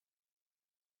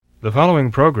The following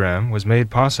program was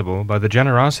made possible by the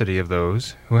generosity of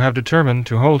those who have determined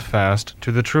to hold fast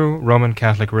to the true Roman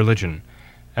Catholic religion,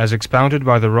 as expounded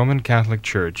by the Roman Catholic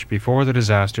Church before the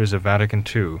disasters of Vatican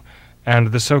II and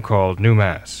the so-called New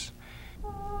Mass.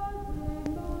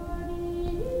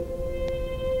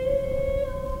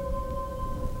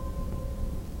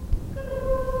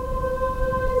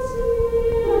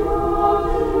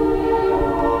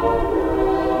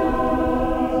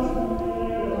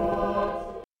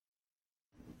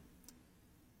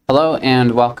 Hello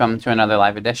and welcome to another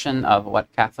live edition of What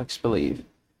Catholics Believe.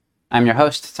 I'm your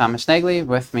host, Thomas Nagley.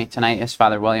 With me tonight is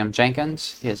Father William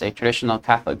Jenkins. He is a traditional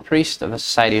Catholic priest of the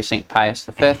Society of St. Pius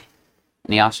V, and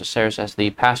he also serves as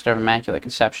the pastor of Immaculate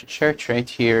Conception Church right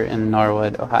here in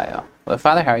Norwood, Ohio. Hello,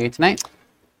 Father. How are you tonight?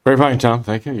 Very fine, Tom.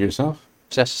 Thank you. Yourself?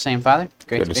 Just the same, Father.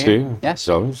 Great Good to to be see here. you. Yes. As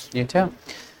always. You too.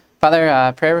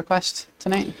 Father, prayer request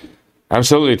tonight?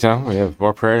 Absolutely, Tom. We have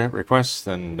more prayer requests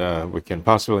than we can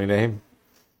possibly name.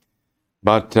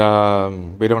 But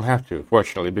we don't have to,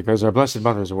 fortunately, because our Blessed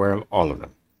Mother is aware of all of them.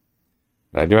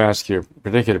 And I do ask your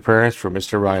particular prayers for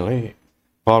Mr. Riley,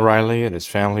 Paul Riley, and his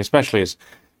family, especially his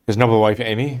noble wife,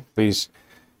 Amy. Please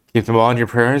keep them all in your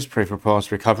prayers. Pray for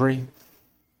Paul's recovery.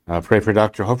 Pray for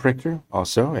Dr. Hofrichter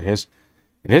also in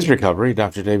his recovery,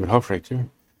 Dr. David Hofrichter,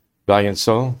 valiant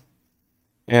soul.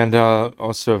 And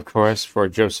also, of course, for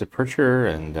Joseph Percher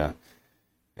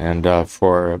and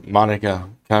for Monica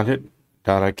Condit,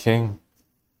 Donna King,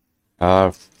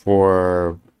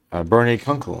 for Bernie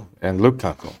Kunkel and Luke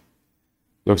Kunkel.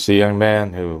 Luke's a young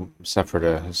man who suffered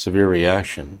a severe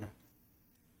reaction,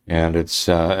 and it's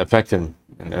affected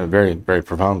him very, very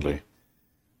profoundly.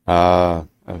 A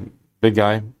big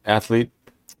guy, athlete,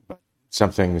 but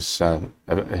something's hurt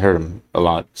him a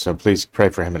lot, so please pray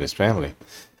for him and his family.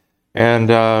 And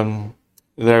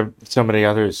there are so many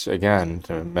others, again,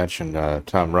 to mention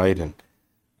Tom Wright, and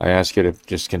I ask you to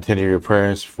just continue your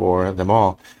prayers for them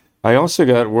all. I also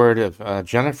got word of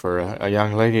Jennifer, a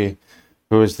young lady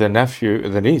who is the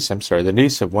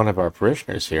niece of one of our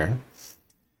parishioners here,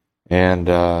 and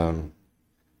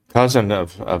cousin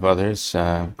of others,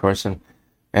 of course,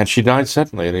 and she died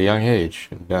suddenly at a young age.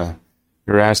 And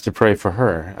you're asked to pray for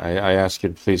her. I ask you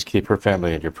to please keep her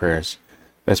family in your prayers,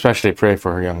 especially pray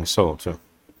for her young soul too.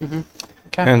 Mm-hmm.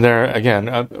 Okay. And there again,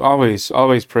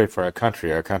 always pray for our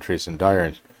country. Our country is in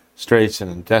dire straits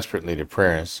and in desperate need of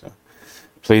prayers. So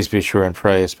please be sure and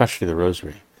pray, especially the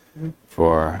Rosary,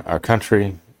 for our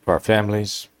country, for our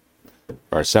families, for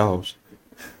ourselves.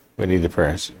 We need the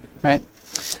prayers. Right.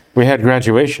 We had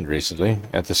graduation recently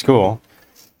at the school,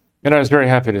 and I was very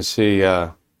happy to see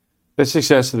the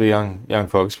success of the young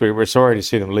folks. We were sorry to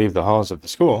see them leave the halls of the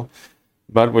school,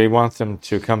 but we want them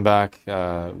to come back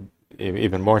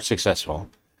even more successful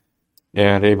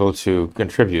and able to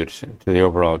contribute to the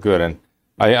overall good. And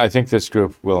I think this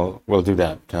group will do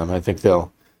that. I think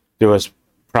they'll do us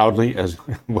proudly, as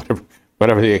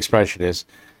whatever the expression is,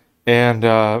 and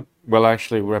will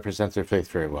actually represent their faith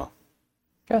very well.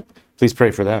 Good. Please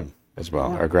pray for them as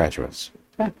well, our graduates.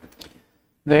 Okay.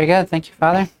 Very good. Thank you,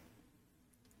 Father.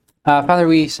 Father,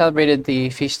 we celebrated the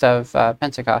Feast of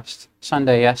Pentecost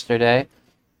Sunday yesterday,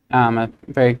 a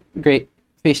very great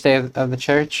feast day of the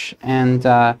Church, and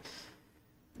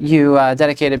you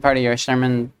dedicated part of your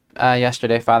sermon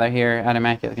yesterday, Father, here at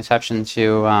Immaculate Conception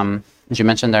to, as you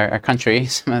mentioned, our country,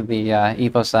 some of the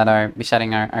evils that are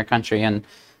besetting our country, and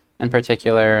in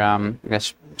particular, I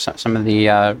guess some of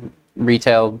the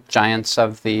retail giants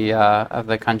of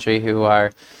the country who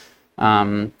are,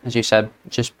 as you said,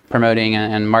 just promoting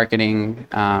and marketing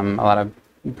a lot of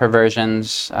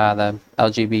perversions, the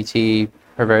LGBT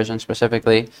perversion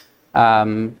specifically,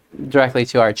 directly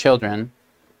to our children.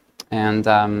 And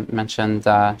mentioned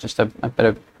just a bit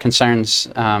of concerns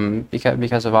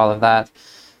because of all of that.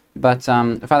 But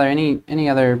Father, any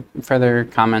other further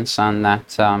comments on that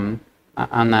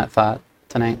thought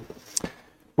tonight?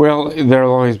 Well, there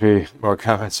will always be more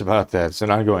comments about that. It's an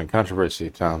ongoing controversy,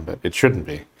 Tom, but it shouldn't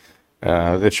be.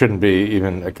 It shouldn't be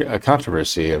even a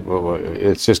controversy.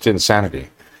 It's just insanity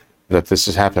that this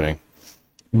is happening.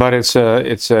 But it's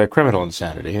a criminal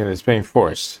insanity, and it's being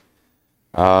forced.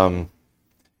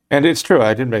 And it's true,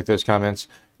 I did make those comments,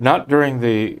 not during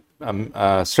the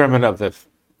sermon of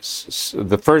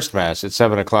the first Mass at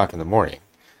 7 o'clock in the morning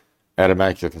at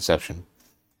Immaculate Conception,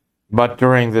 but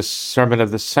during the sermon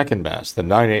of the second Mass, the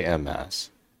 9 a.m.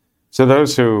 Mass. So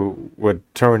those who would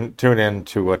tune in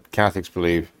to what Catholics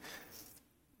believe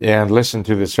and listen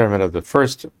to the sermon of the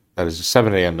first, that is the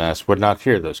 7 a.m. Mass, would not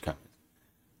hear those comments.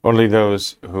 Only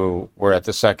those who were at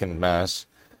the second Mass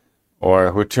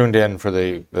or who tuned in for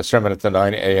the sermon at the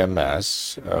 9 a.m.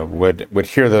 Mass would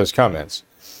hear those comments.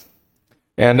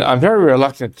 And I'm very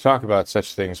reluctant to talk about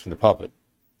such things from the pulpit.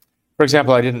 For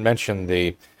example, I didn't mention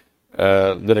the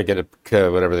litigate,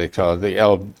 whatever they call it, the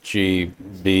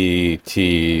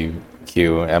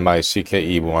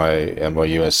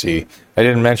LGBTQMICKEYMOUSC. I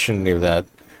didn't mention any of that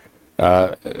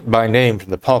by name from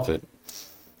the pulpit.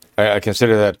 I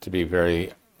consider that to be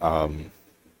very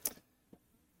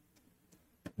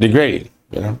degrading,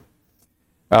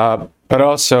 but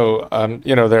also,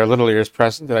 there are little ears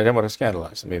present, and I don't want to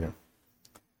scandalize them either.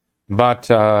 But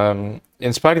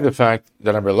in spite of the fact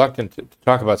that I'm reluctant to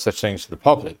talk about such things to the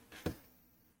pulpit,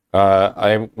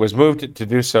 I was moved to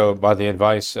do so by the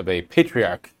advice of a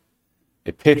patriarch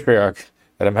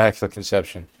at Immaculate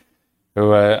Conception,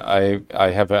 who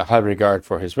I have a high regard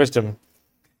for his wisdom.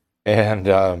 And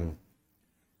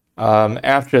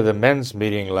after the men's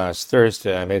meeting last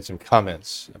Thursday, I made some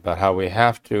comments about how we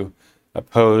have to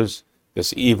oppose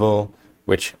this evil,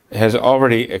 which has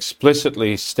already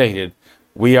explicitly stated,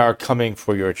 "We are coming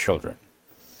for your children."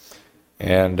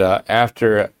 And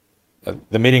after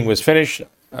the meeting was finished,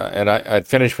 and I'd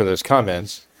finished with those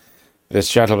comments, this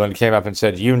gentleman came up and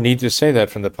said, "You need to say that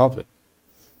from the pulpit.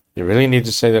 You really need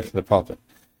to say that from the pulpit."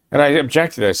 And I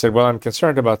objected. I said, "Well, I'm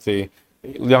concerned about the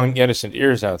young, innocent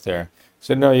ears out there." He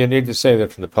said, "No, you need to say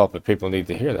that from the pulpit. People need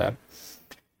to hear that."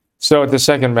 So at the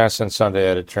second Mass on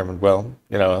Sunday, I determined, well,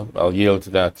 I'll yield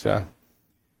to that,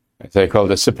 as they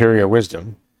call it, superior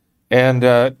wisdom, and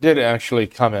did actually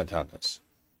comment on this.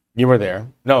 You were there.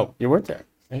 No, you weren't there.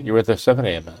 You were at the 7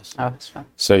 a.m. Mass. Oh, that's fine.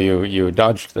 So you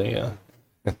dodged the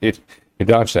you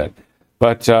dodged that.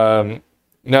 But no,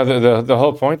 the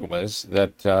whole point was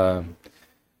that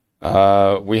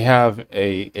we have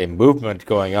a movement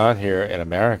going on here in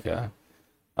America,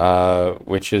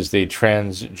 which is the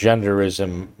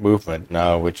transgenderism movement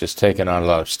now, which has taken on a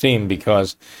lot of steam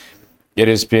because it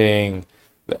is being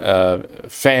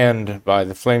fanned by,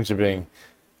 the flames are being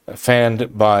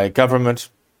fanned by government,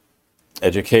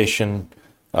 education,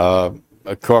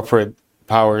 corporate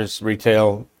powers,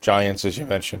 retail giants, as you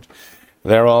mentioned.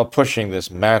 They're all pushing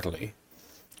this madly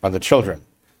on the children.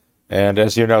 And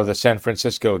as you know, the San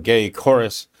Francisco gay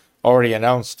chorus already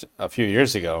announced a few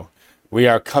years ago, "We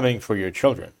are coming for your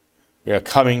children. We are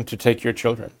coming to take your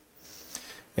children."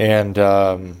 And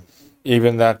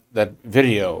even that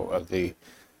video of the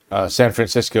San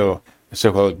Francisco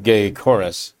so-called gay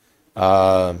chorus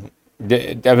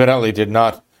evidently did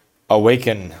not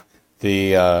awaken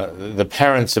the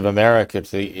parents of America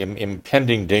to the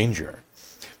impending danger,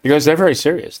 because they're very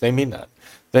serious. They mean that.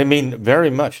 They mean very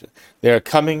much. They are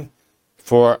coming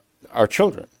for our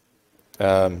children.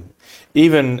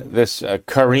 Even this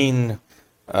Karine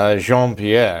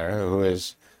Jean-Pierre, who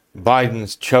is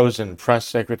Biden's chosen press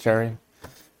secretary,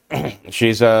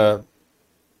 she's a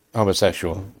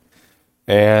homosexual,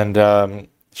 and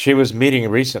she was meeting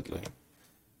recently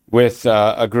with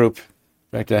a group.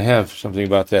 In fact, I have something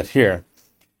about that here.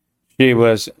 She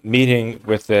was meeting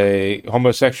with a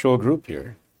homosexual group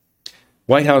here.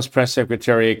 White House Press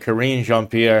Secretary Karine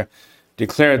Jean-Pierre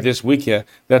declared this weekend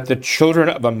that the children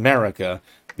of America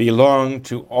belong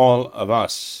to all of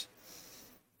us.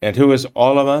 And who is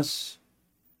all of us?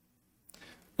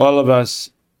 All of us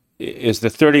is the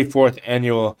 34th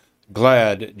annual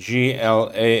GLAAD,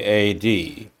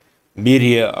 G-L-A-A-D,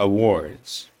 Media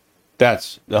Awards.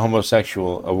 That's the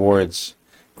homosexual awards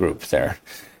group there.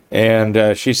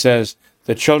 And she says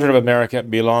the children of America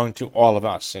belong to all of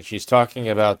us. And she's talking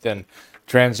about then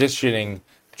transitioning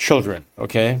children,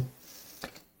 okay?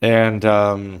 And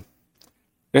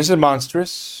this is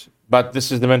monstrous, but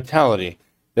this is the mentality.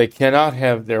 They cannot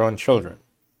have their own children.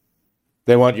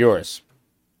 They want yours.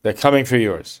 They're coming for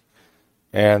yours.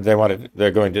 And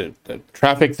they're going to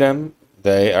traffic them.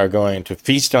 They are going to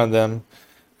feast on them.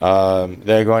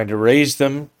 They're going to raise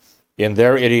them in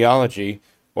their ideology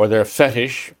or their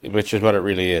fetish, which is what it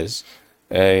really is.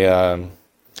 And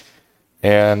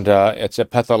it's a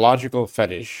pathological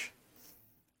fetish.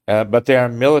 But they are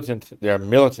militant. They are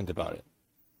militant about it.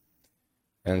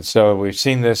 And so we've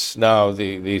seen this now,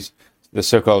 the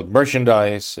so-called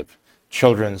merchandise of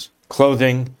children's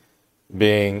clothing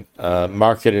being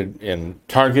marketed in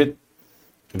Target,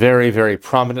 very, very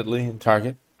prominently in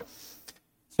Target.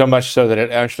 So much so that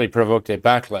it actually provoked a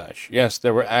backlash. Yes,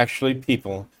 there were actually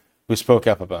people who spoke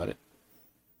up about it.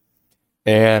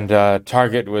 And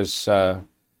Target was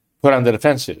put on the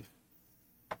defensive.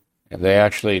 And they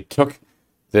actually took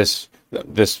this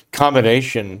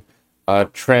combination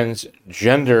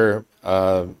transgender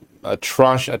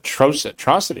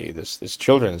atrocity, this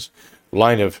children's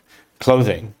line of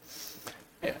clothing,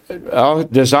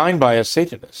 designed by a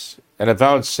Satanist, an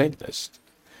avowed Satanist.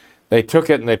 They took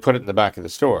it and they put it in the back of the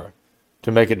store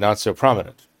to make it not so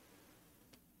prominent.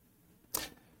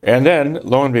 And then,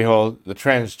 lo and behold, the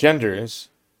transgenders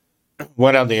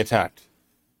went on the attack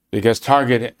because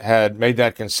Target had made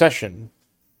that concession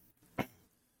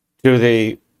to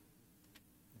the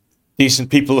decent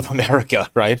people of America,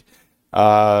 right?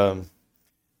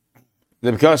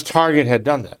 Because Target had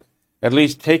done that, at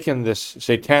least taken this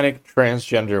satanic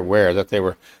transgender wear that they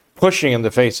were pushing in the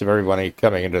face of everybody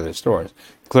coming into their stores,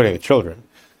 including the children,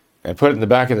 and put it in the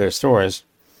back of their stores.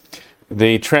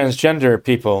 The transgender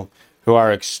people, who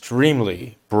are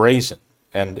extremely brazen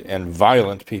and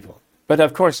violent people. But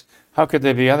of course, how could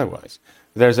they be otherwise?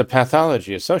 There's a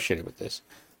pathology associated with this.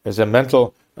 There's a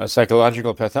mental,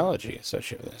 psychological pathology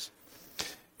associated with this.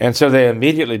 And so they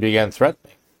immediately began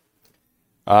threatening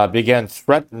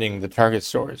the Target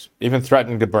stores, even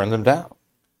threatening to burn them down,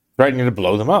 threatening to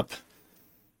blow them up.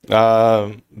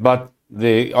 But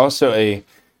also an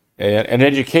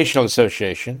educational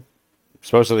association,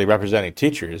 supposedly representing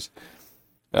teachers,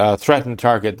 threatened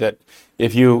Target that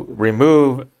if you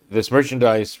remove this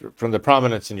merchandise from the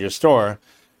prominence in your store,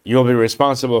 you'll be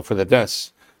responsible for the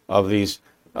deaths of these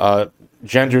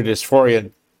gender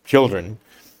dysphoria children,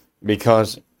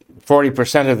 because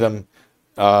 40% of them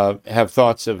have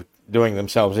thoughts of doing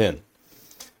themselves in.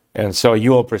 And so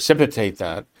you will precipitate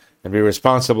that and be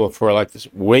responsible for like this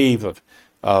wave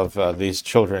of these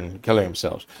children killing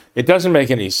themselves. It doesn't make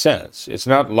any sense. It's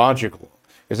not logical.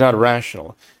 It's not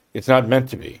rational. It's not meant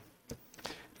to be.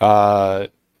 It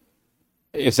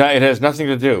has nothing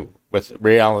to do with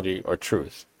reality or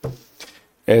truth.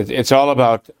 It's all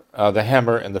about the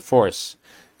hammer and the force.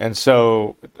 And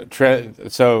so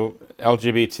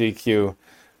LGBTQ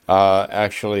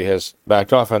actually has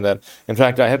backed off on that. In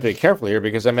fact, I have to be careful here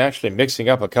because I'm actually mixing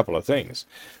up a couple of things.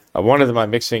 One of them,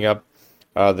 I'm mixing up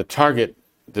the Target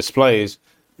displays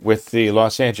with the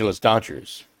Los Angeles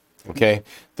Dodgers. Okay,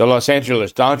 the Los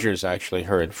Angeles Dodgers actually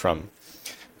heard from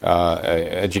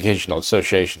Educational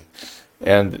Association,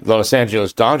 and the Los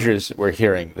Angeles Dodgers were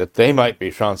hearing that they might be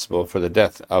responsible for the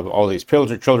death of all these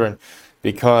children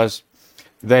because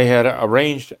they had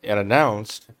arranged and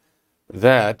announced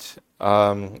that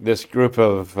this group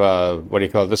of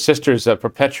the Sisters of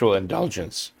Perpetual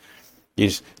Indulgence,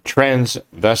 these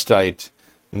transvestite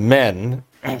men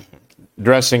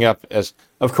dressing up as,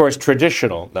 of course,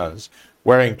 traditional nuns,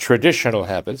 wearing traditional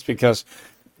habits, because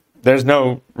there's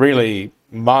no really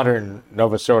modern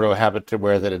Novus Ordo habit to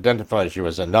wear that identifies you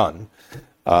as a nun.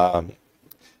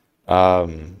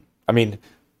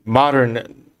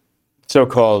 Modern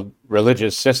so-called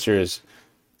religious sisters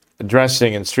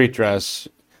dressing in street dress,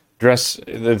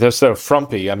 they're so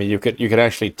frumpy. I mean, you could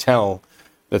actually tell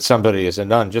that somebody is a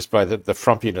nun just by the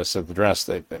frumpiness of the dress.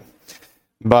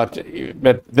 But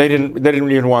they didn't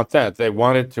even want that. They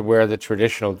wanted to wear the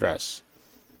traditional dress.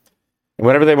 And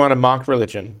whenever they want to mock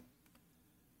religion,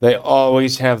 they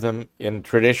always have them in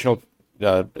traditional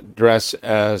dress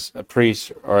as a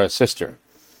priest or a sister,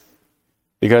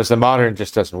 because the modern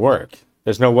just doesn't work.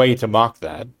 There's no way to mock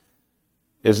that.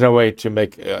 There's no way to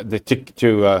make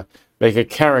make a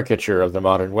caricature of the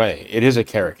modern way. It is a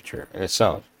caricature in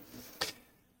itself.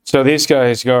 So these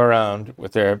guys go around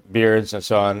with their beards and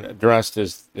so on, dressed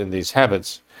as in these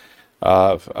habits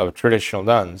of traditional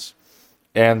nuns,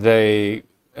 and they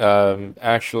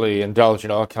actually indulge in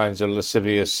all kinds of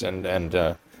lascivious and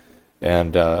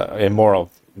immoral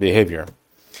behavior.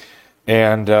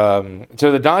 And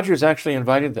so the Dodgers actually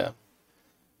invited them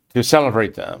to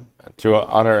celebrate them, to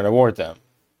honor and award them.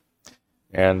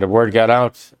 And the word got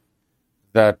out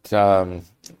that among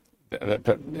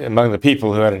the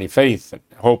people who had any faith, and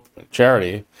hope, and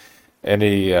charity,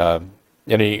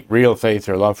 any real faith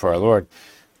or love for our Lord,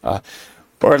 or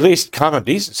at least common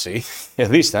decency,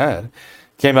 at least that,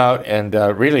 came out and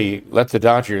really let the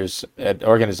Dodgers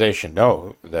organization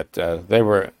know that they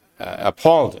were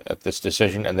appalled at this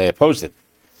decision and they opposed it.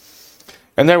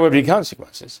 And there would be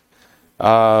consequences,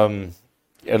 at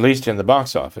least in the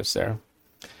box office there.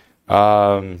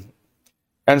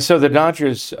 And so the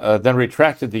Dodgers then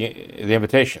retracted the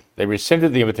invitation. They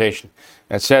rescinded the invitation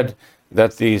and said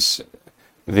that these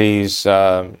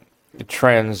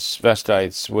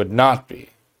transvestites would not be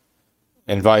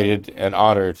invited and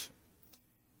honored.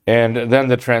 And then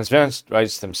the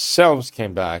transvestites themselves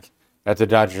came back at the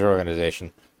Dodgers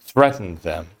organization, threatened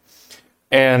them.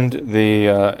 And the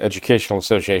Educational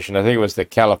Association, I think it was the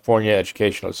California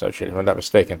Educational Association, if I'm not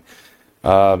mistaken,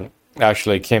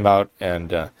 actually came out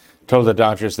and told the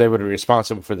Dodgers they would be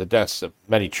responsible for the deaths of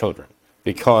many children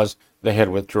because they had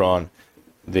withdrawn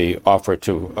the offer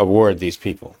to award these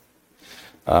people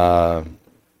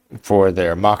for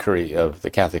their mockery of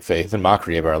the Catholic faith and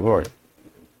mockery of our Lord.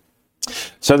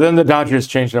 So then the Dodgers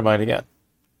changed their mind again.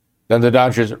 Then the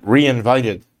Dodgers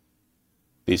re-invited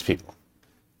these people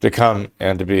to come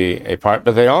and to be a part.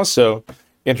 But they also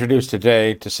introduced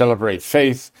today to celebrate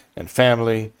faith and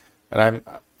family. And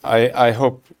I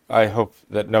hope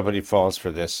that nobody falls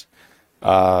for this.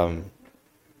 That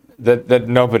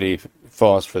nobody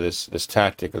falls for this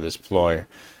tactic or this ploy.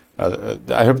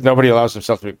 I hope nobody allows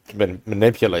themselves to be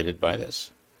manipulated by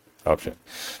this option.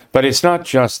 But it's not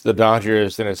just the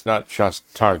Dodgers and it's not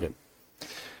just Target.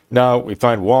 Now we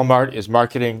find Walmart is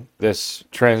marketing this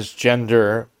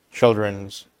transgender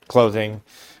children's clothing.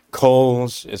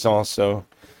 Kohl's is also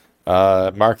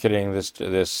marketing this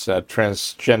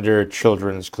transgender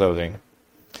children's clothing.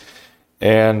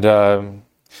 And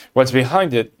what's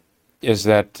behind it is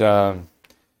that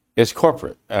it's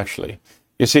corporate, actually.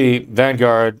 You see,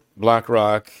 Vanguard,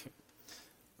 BlackRock,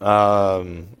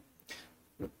 the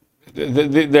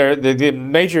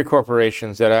major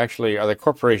corporations that actually are the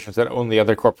corporations that own the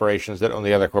other corporations that own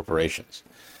the other corporations.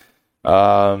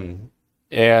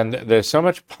 And there's so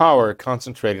much power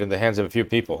concentrated in the hands of a few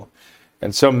people,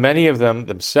 and so many of them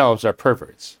themselves are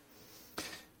perverts,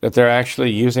 that they're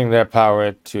actually using their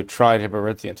power to try to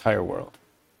pervert the entire world.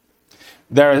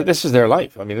 This is their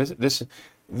life. I mean,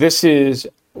 this is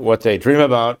what they dream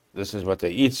about. This is what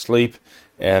they eat, sleep,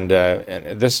 and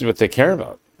this is what they care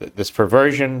about. This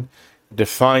perversion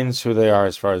defines who they are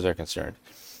as far as they're concerned.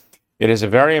 It is a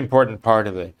very important part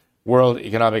of the World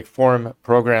Economic Forum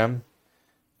program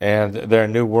and their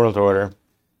New World Order.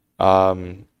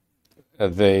 Harari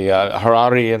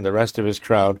and the rest of his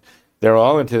crowd, they're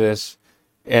all into this,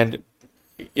 and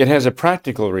it has a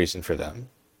practical reason for them.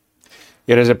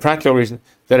 It is a practical reason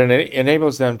that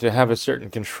enables them to have a certain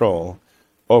control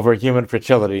over human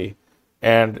fertility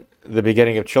and the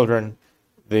begetting of children,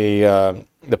 the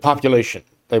population.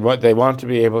 They want to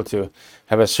be able to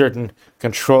have a certain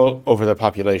control over the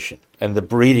population and the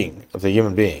breeding of the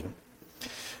human being.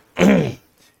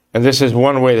 And this is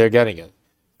one way they're getting it,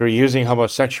 through using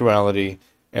homosexuality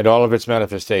and all of its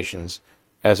manifestations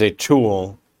as a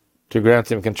tool to grant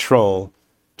them control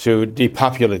to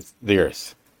depopulate the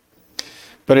earth.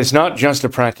 But it's not just a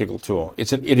practical tool.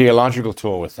 It's an ideological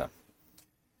tool with them.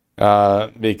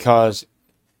 Because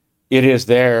it is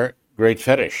their great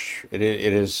fetish. It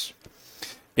is,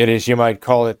 you might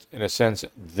call it, in a sense,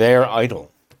 their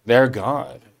idol, their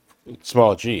God,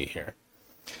 small g here.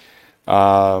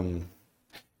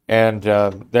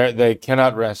 They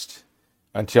cannot rest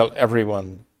until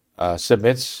everyone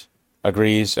submits,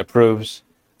 agrees, approves,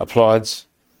 applauds,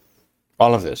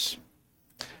 all of this.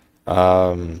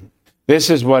 This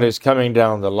is what is coming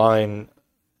down the line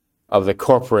of the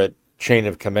corporate chain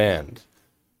of command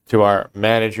to our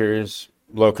managers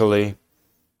locally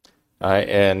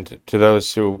and to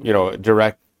those who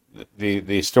direct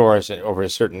the stores over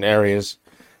certain areas.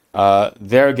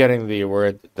 They're getting the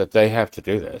word that they have to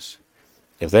do this.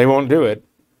 If they won't do it,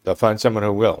 they'll find someone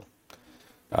who will.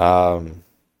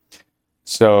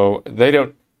 So they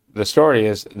don't. The story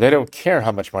is they don't care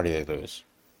how much money they lose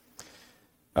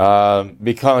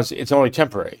because it's only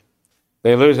temporary.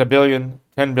 They lose $1 billion,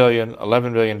 $10 billion,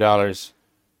 $11 billion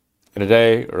in a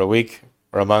day or a week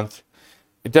or a month.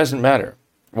 It doesn't matter.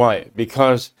 Why?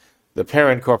 Because the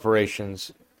parent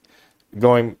corporations,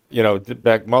 going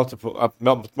back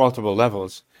multiple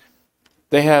levels,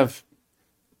 they have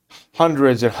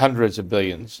hundreds and hundreds of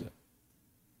billions and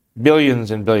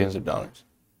billions of dollars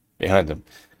behind them,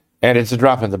 and it's a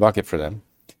drop in the bucket for them.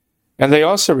 And they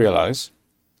also realize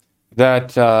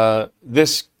that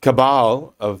this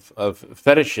cabal of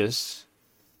fetishists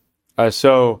are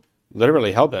so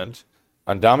literally hell-bent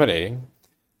on dominating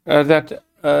that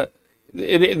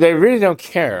they really don't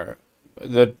care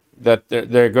that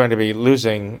they're going to be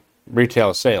losing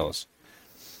retail sales.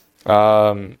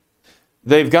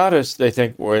 They've got us, they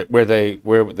think, where they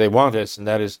want us, and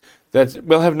that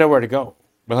we'll have nowhere to go.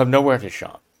 We'll have nowhere to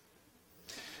shop.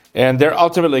 And they're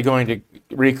ultimately going to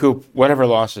recoup whatever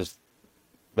losses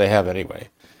they have anyway.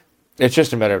 It's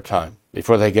just a matter of time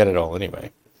before they get it all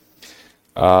anyway.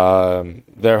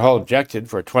 Their whole objective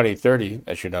for 2030,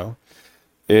 as you know,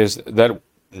 is that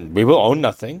we will own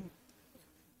nothing.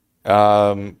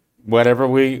 Whatever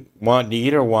we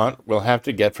need or want, we'll have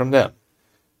to get from them.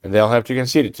 And they'll have to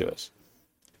concede it to us.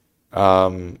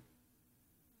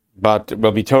 But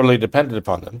we'll be totally dependent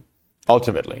upon them,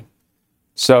 ultimately.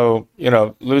 So,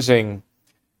 losing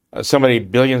so many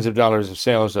billions of dollars of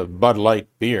sales of Bud Light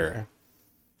beer,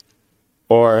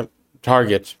 or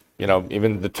Target,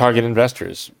 even the Target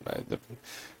investors,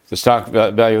 the stock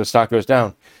value of the stock goes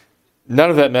down. None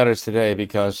of that matters today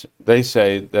because they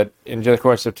say that in the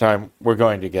course of time, we're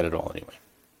going to get it all anyway.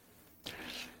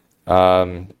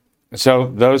 So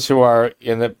those who are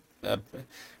in the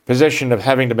position of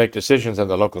having to make decisions on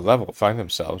the local level find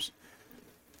themselves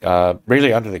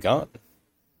really under the gun.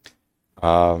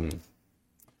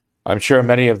 I'm sure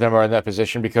many of them are in that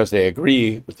position because they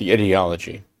agree with the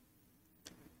ideology.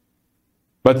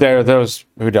 But there are those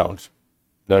who don't,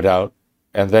 no doubt,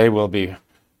 and they will be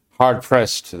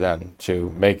hard-pressed then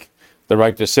to make the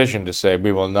right decision to say,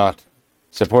 we will not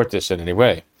support this in any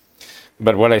way.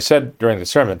 But what I said during the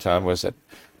sermon, Tom, was that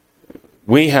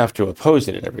we have to oppose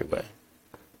it in every way.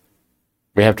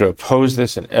 We have to oppose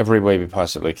this in every way we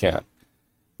possibly can,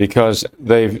 because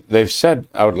they've said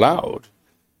out loud,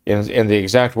 in the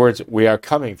exact words, we are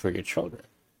coming for your children.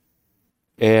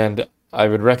 And I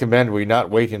would recommend we not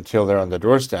wait until they're on the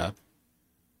doorstep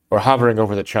or hovering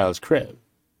over the child's crib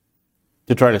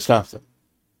to try to stop them.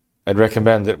 I'd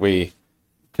recommend that we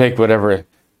take whatever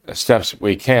steps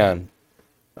we can.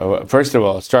 First of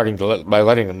all, starting by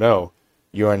letting them know,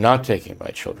 you are not taking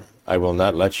my children. I will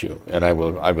not let you, and I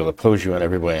will oppose you in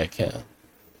every way I can.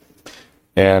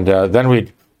 And then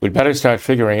we'd better start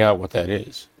figuring out what that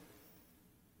is.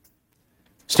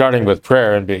 Starting with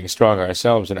prayer and being strong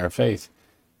ourselves in our faith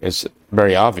is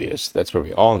very obvious. That's where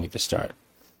we all need to start.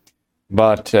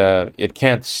 But it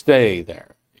can't stay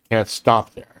there. It can't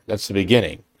stop there. That's the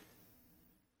beginning.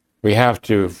 We have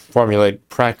to formulate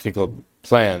practical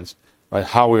plans on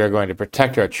how we are going to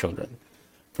protect our children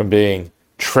from being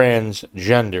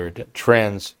transgendered,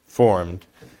 transformed,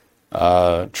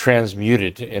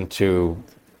 transmuted into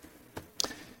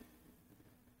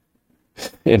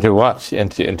what?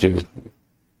 Into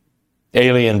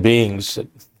alien beings,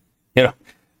 that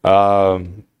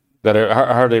are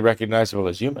hardly recognizable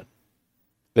as human.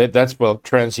 That's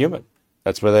transhuman.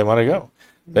 That's where they want to go.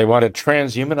 They want to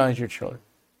transhumanize your children.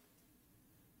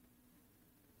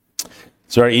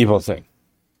 It's a very evil thing.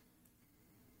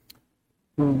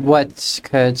 What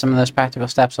could some of those practical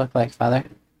steps look like, Father?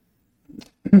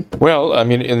 Well, I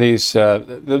mean, in these,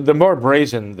 the more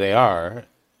brazen they are,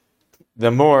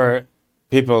 the more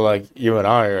people like you and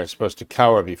I are supposed to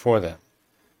cower before them.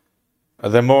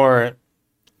 The more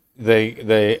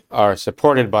they are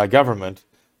supported by government,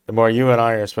 the more you and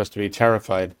I are supposed to be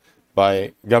terrified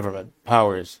by government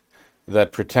powers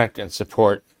that protect and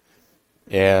support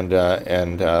and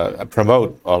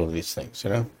promote all of these things,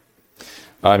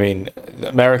 I mean, the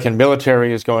American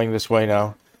military is going this way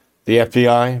now. The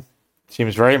FBI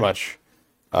seems very much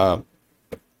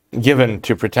given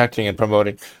to protecting and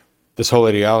promoting this whole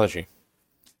ideology.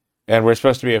 And we're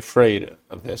supposed to be afraid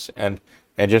of this and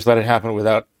just let it happen with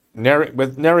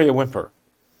nary a whimper.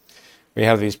 We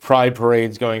have these pride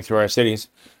parades going through our cities,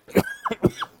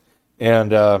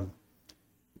 and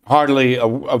hardly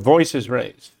a voice is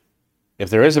raised. If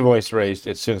there is a voice raised,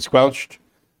 it's soon squelched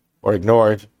or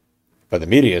ignored by the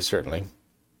media, certainly.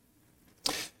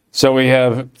 So we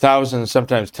have thousands,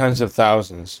 sometimes tens of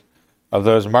thousands, of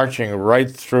those marching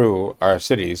right through our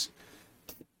cities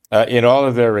in all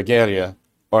of their regalia,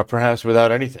 or perhaps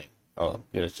without anything.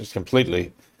 It's just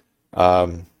completely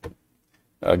given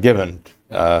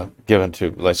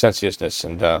to licentiousness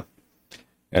and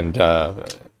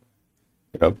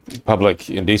public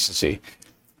indecency.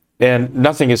 And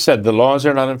nothing is said. The laws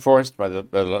are not enforced by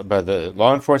the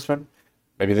law enforcement.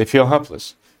 Maybe they feel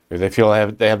helpless. Maybe they feel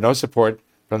they have no support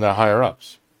from their higher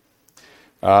ups.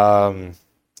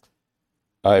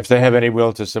 If they have any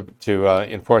will to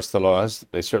enforce the laws,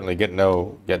 they certainly get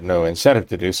no incentive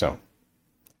to do so.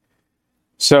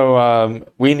 So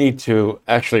we need to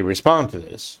actually respond to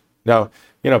this. Now,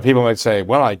 people might say,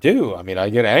 "Well, I do. I mean, I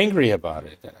get angry about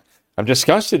it. I'm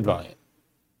disgusted by it."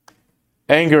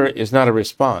 Anger is not a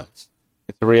response;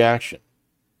 it's a reaction.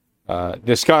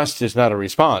 Disgust is not a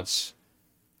response;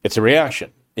 it's a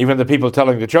reaction. Even the people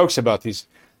telling the jokes about these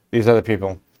other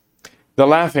people, the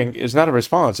laughing is not a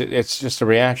response. It's just a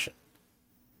reaction,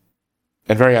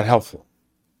 and very unhelpful.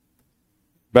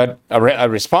 But a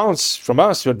response from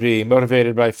us would be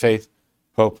motivated by faith,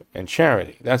 hope, and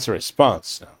charity. That's a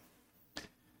response now.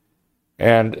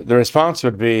 And the response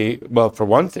would be, well, for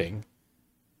one thing,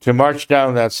 to march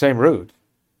down that same route,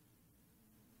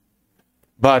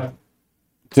 but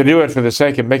to do it for the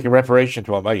sake of making reparation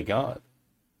to Almighty God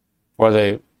for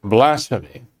the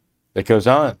blasphemy that goes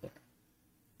on there.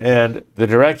 And the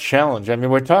direct challenge, I mean,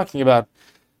 we're talking about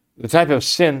the type of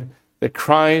sin that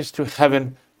cries to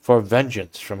heaven for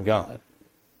vengeance from God.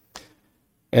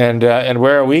 And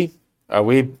where are we? Are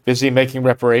we busy making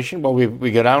reparation? Well,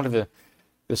 we go down to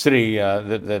the city,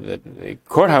 the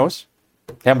courthouse,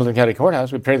 Hamilton County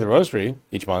Courthouse. We pray the rosary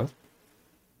each month.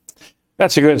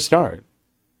 That's a good start.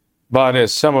 But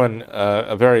as someone,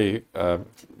 a very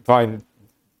fine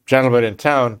gentleman in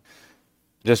town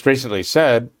just recently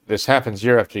said, this happens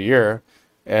year after year.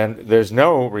 and there's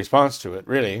no response to it,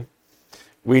 really,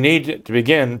 we need to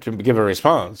begin to give a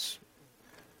response.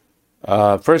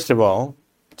 First of all,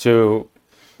 to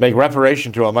make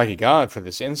reparation to Almighty God for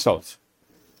this insult.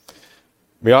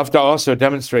 We have to also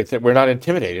demonstrate that we're not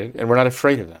intimidated and we're not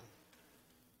afraid of them.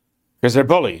 Because they're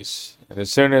bullies. And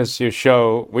as soon as you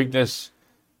show weakness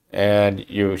and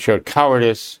you show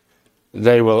cowardice,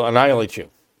 they will annihilate you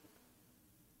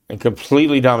and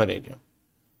completely dominate you.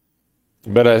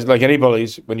 But as like any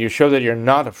bullies, when you show that you're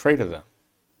not afraid of them,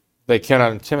 they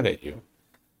cannot intimidate you.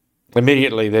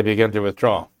 Immediately they begin to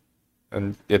withdraw.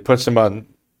 And it puts them on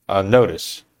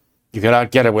notice. You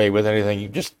cannot get away with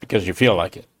anything just because you feel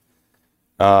like it.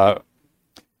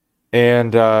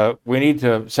 And we need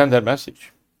to send that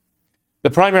message. The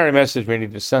primary message we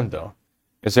need to send, though,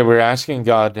 is that we're asking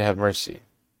God to have mercy.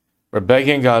 We're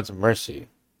begging God's mercy.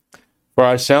 For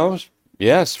ourselves?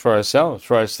 Yes, for ourselves.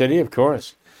 For our city, of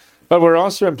course. But we're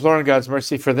also imploring God's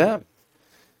mercy for them.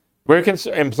 We're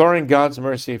imploring God's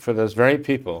mercy for those very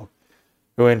people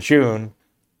who in June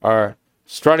are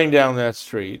strutting down that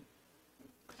street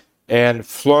and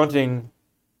flaunting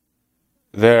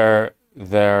their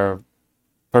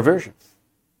perversion.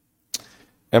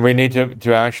 And we need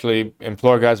to actually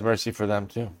implore God's mercy for them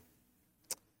too.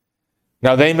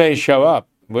 Now they may show up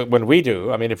when we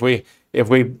do. I mean, if we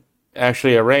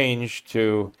actually arrange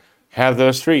to have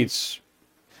those streets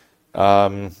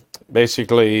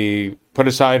basically put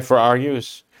aside for our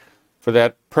use, for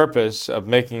that purpose of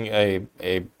making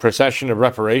a procession of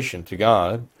reparation to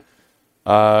God,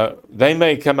 they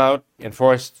may come out in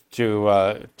force to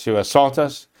assault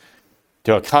us,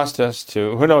 to accost us,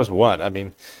 to who knows what. I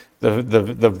mean,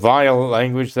 the vile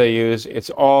language they use, it's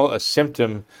all a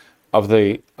symptom of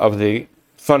the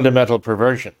fundamental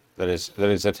perversion that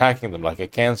is attacking them like a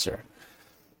cancer.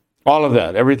 All of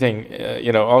that, everything,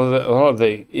 all of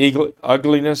the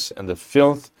ugliness and the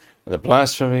filth and the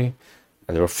blasphemy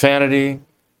and the profanity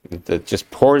that just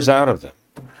pours out of them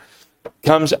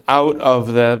comes out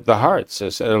of the hearts,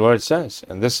 as the Lord says.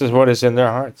 And this is what is in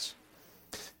their hearts.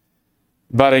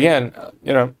 But again,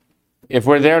 if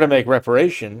we're there to make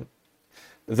reparation,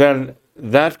 then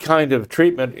that kind of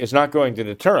treatment is not going to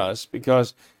deter us,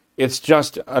 because it's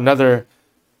just another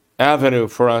avenue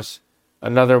for us,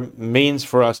 another means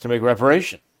for us to make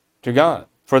reparation to God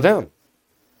for them.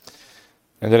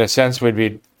 And in a sense, we'd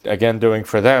be, again, doing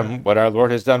for them what our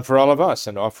Lord has done for all of us,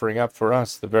 and offering up for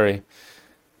us the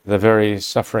very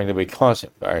suffering that we cause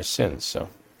him by our sins. So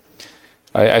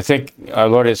I think our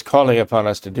Lord is calling upon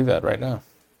us to do that right now.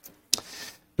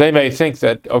 They may think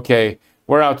that, okay,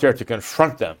 we're out there to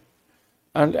confront them.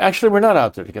 And actually, we're not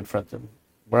out there to confront them.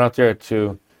 We're out there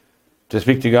to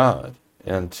speak to God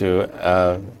and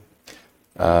to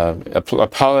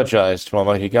apologize to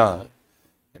Almighty God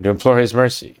and to implore his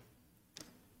mercy.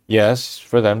 Yes,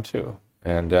 for them too.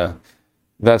 And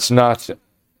that's not,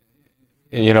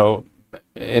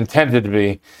 intended to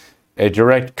be a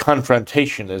direct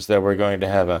confrontation, as though we're going to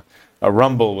have a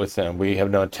rumble with them. We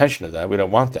have no intention of that. We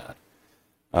don't want that.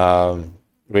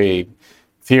 We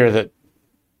fear that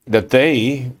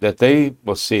they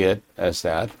will see it as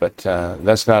that, but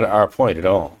that's not our point at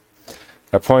all.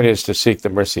 Our point is to seek the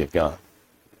mercy of God.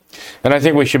 And I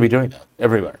think we should be doing that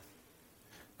everywhere.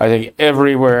 I think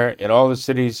everywhere, in all the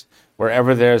cities,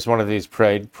 wherever there's one of these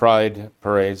pride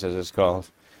parades, as it's called,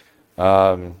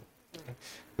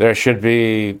 there should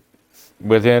be,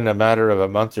 within a matter of a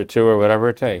month or two or whatever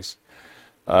it takes,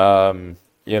 a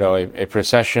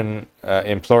procession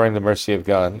imploring the mercy of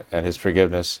God and his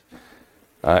forgiveness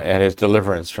and his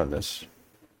deliverance from this.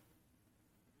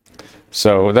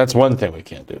 So that's one thing we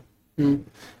can't do.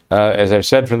 As I've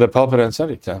said from the pulpit on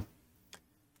Sunday time,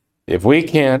 if we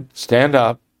can't stand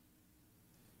up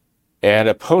and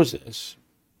oppose this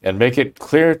and make it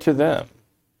clear to them,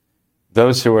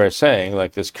 those who are saying,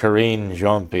 like this Corinne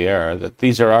Jean-Pierre, that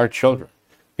these are our children,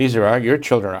 your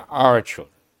children are our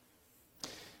children.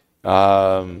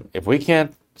 If we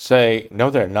can't say, no,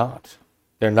 they're not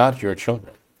your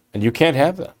children, and you can't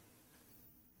have them,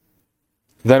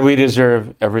 then we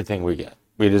deserve everything we get.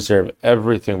 We deserve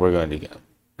everything we're going to get,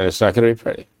 and it's not going to be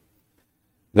pretty.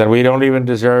 Then we don't even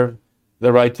deserve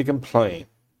the right to complain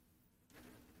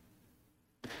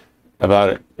about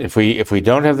it. If we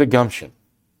don't have the gumption,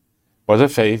 or the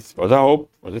faith, or the hope,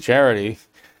 or the charity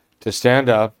to stand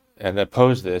up and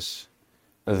oppose this,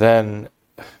 then,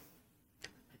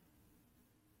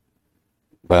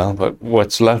 well, but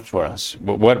what's left for us?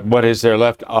 What is there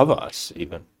left of us,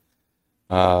 even?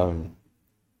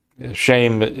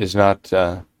 Shame is not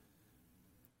a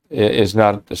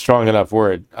strong enough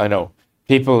word. I know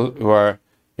people who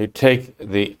take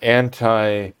the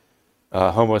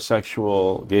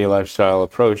homosexual, gay lifestyle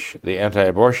approach, the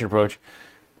anti-abortion approach,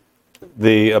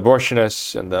 the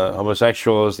abortionists and the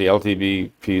homosexuals, the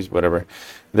LGBTs, whatever,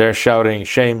 they're shouting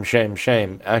shame, shame,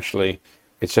 shame. Actually,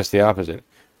 it's just the opposite.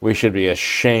 We should be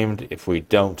ashamed if we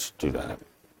don't do that.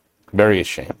 Very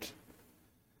ashamed.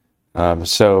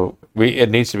 So it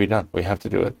needs to be done. We have to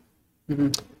do it.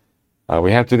 Mm-hmm.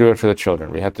 We have to do it for the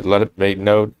children. We have to let it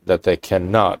know that they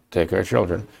cannot take our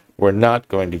children. We're not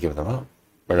going to give them up.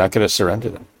 We're not going to surrender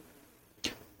them.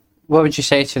 What would you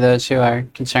say to those who are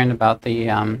concerned about the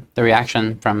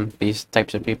reaction from these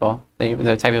types of people,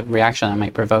 the type of reaction that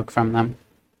might provoke from them?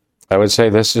 I would say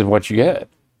this is what you get.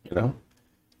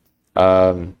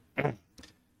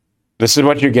 This is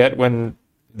what you get when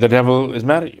the devil is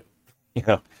mad at you.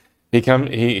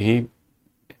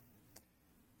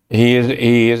 He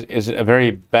is a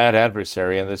very bad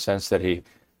adversary in the sense that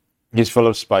he's full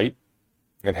of spite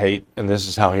and hate, and this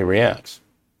is how he reacts.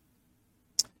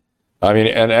 I mean,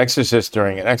 an exorcist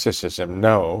during an exorcism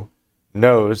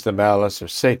knows the malice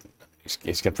of Satan.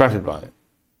 He's confronted by it.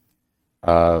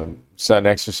 So an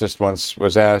exorcist once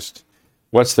was asked,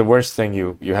 what's the worst thing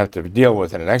you have to deal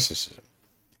with in an exorcism?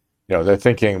 They're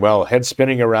thinking, well, head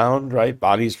spinning around, right?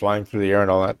 Bodies flying through the air and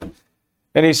all that.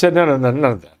 And he said, no, none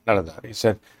of that. He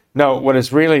said, no, what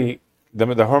is really the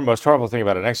most horrible thing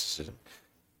about an exorcism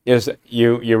is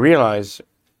you realize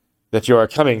that you are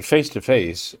coming face to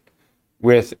face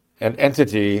with an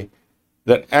entity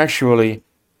that actually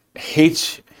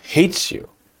hates you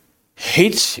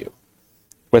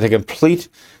with a complete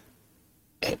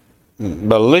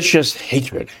malicious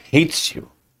hatred, hates you,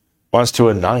 wants to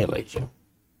annihilate you.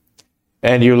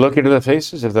 And you look into the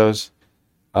faces of those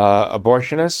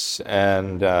abortionists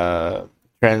and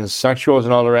transsexuals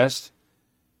and all the rest,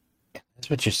 that's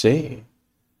what you see.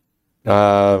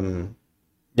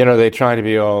 They try to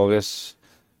be all this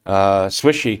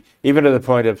swishy, even to the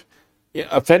point of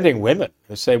offending women.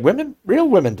 They say, real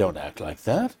women don't act like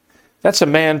that. That's a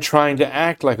man trying to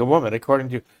act like a woman, according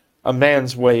to a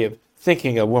man's way of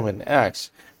thinking a woman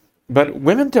acts. But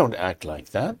women don't act like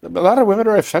that. A lot of women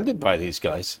are offended by these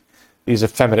guys, these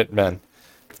effeminate men,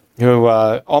 who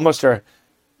almost are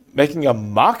making a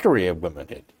mockery of women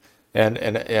and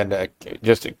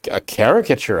just a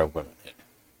caricature of women.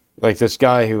 Like this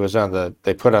guy who was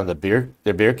they put on their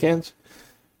beer cans,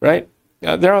 right?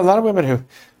 There are a lot of women who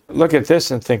look at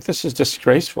this and think, this is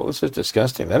disgraceful, this is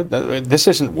disgusting, this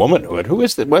isn't womanhood.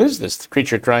 What is this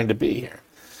creature trying to be here?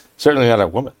 Certainly not a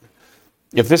woman.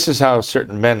 If this is how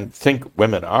certain men think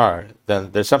women are,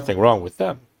 then there's something wrong with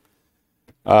them.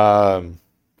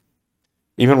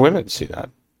 Even women see that.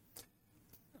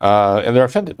 And they're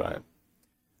offended by it.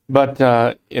 But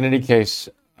in any case,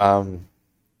 in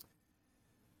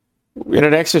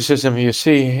an exorcism, you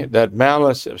see that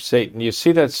malice of Satan. You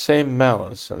see that same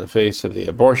malice on the face of the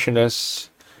abortionists,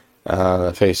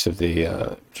 the face of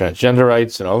the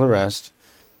transgenderites and all the rest.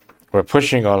 We're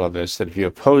pushing all of this, that if you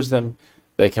oppose them,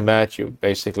 they come at you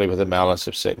basically with the malice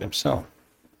of Satan himself.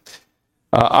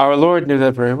 Our Lord knew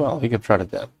that very well. He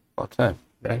confronted that all the time,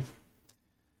 right?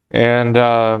 And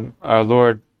our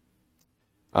Lord,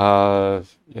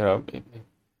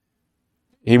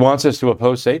 he wants us to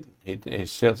oppose Satan. He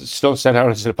still sent out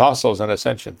his apostles on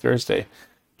Ascension Thursday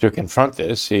to confront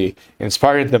this. He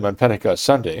inspired them on Pentecost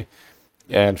Sunday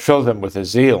and filled them with a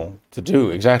zeal to do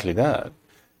exactly that.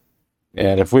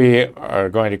 And if we are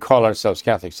going to call ourselves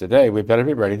Catholics today, we better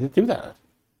be ready to do that.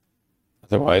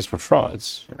 Otherwise, we're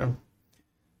frauds.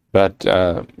 But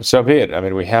so be it. I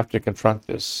mean, we have to confront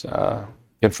this evil.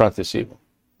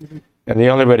 Mm-hmm. And the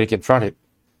only way to confront it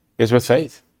is with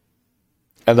faith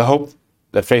and the hope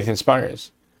that faith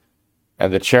inspires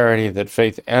and the charity that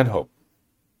faith and hope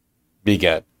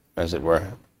beget, as it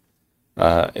were.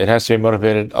 It has to be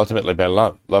motivated ultimately by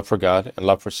love for God and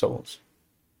love for souls.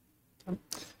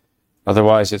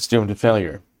 Otherwise, it's doomed to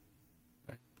failure.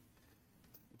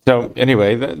 So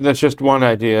anyway, that's just one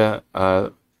idea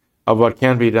of what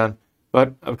can be done.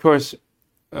 But of course,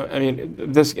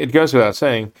 it goes without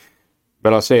saying,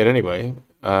 but I'll say it anyway,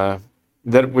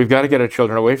 that we've got to get our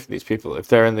children away from these people. If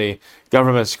they're in the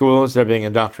government schools, they're being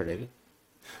indoctrinated.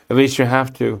 At least you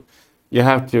have to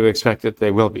expect that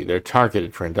they will be. They're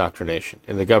targeted for indoctrination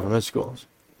in the government schools.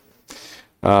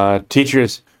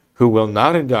 Teachers who will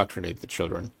not indoctrinate the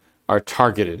children are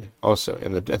targeted also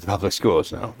in the public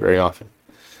schools now, very often,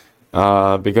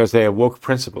 because they have woke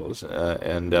principals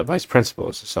and vice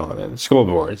principals and so on, and school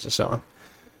boards and so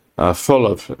on, full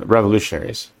of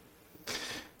revolutionaries.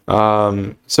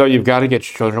 So you've got to get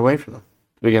your children away from them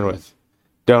to begin with.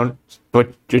 Don't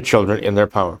put your children in their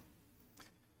power.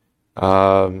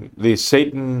 These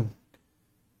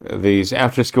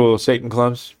after-school Satan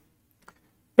clubs,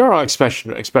 They're all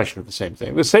expression of the same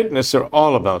thing. The Satanists are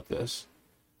all about this.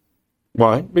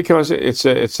 Why? Because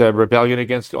it's a rebellion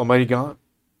against Almighty God,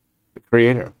 the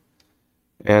Creator.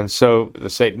 And so the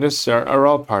Satanists are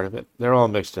all part of it. They're all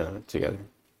mixed in it together.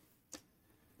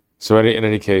 So in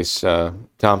any case,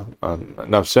 Tom,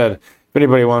 enough said. If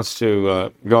anybody wants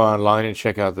to go online and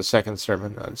check out the second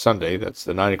sermon on Sunday, that's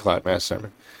the 9 o'clock Mass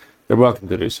sermon, they're welcome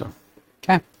to do so.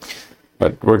 Okay.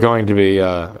 But we're going to be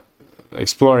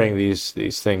exploring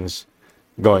these things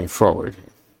going forward.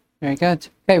 Very good.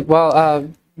 Okay, well,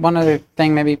 one other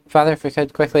thing, maybe, Father, if we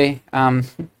could quickly, not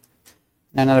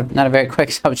a very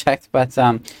quick subject, but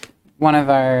one of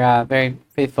our very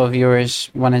faithful viewers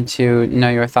wanted to know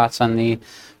your thoughts on the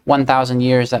 1,000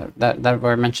 years that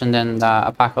were mentioned in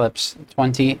Apocalypse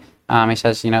 20. He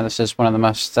says, this is one of the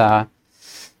most,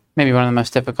 maybe one of the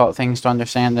most difficult things to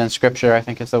understand in Scripture, I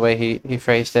think is the way he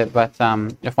phrased it. But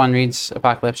if one reads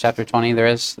Apocalypse chapter 20, there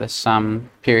is this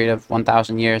period of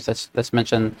 1,000 years that's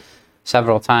mentioned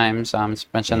several times. It's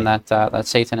mentioned that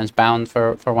Satan is bound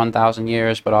for 1,000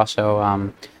 years, but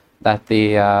also that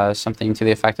the something to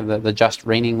the effect of the just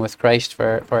reigning with Christ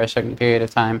for a certain period of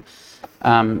time.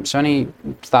 So any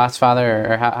thoughts,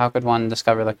 Father, or how could one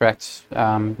discover the correct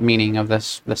meaning of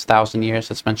this 1,000 years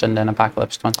that's mentioned in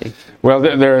Apocalypse 20? Well,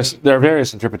 there are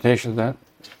various interpretations of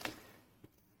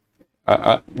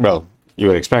that. Well, you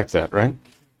would expect that, right?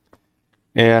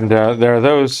 And there are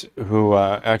those who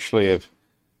actually have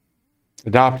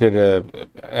adopted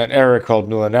an error called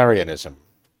millenarianism.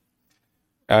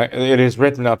 It is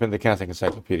written up in the Catholic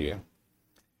Encyclopedia.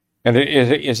 And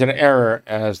it is an error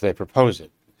as they propose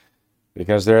it.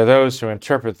 Because there are those who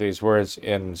interpret these words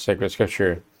in sacred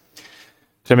scripture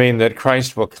to mean that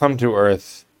Christ will come to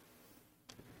earth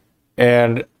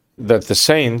and that the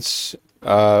saints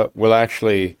will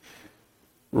actually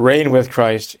reign with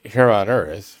Christ here on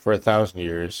earth for 1,000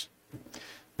 years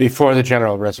before the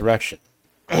general resurrection.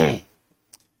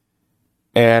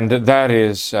 And that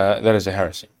is a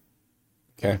heresy.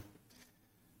 Okay?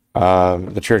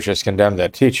 The Church has condemned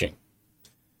that teaching.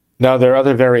 Now, there are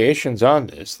other variations on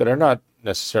this that are not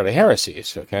necessarily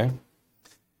heresies, okay?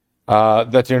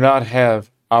 That do not have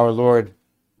our Lord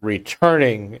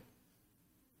returning,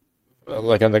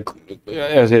 like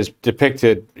as is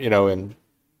depicted, in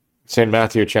St.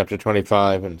 Matthew chapter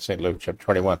 25 and St. Luke chapter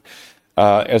 21,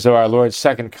 as though our Lord's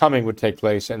second coming would take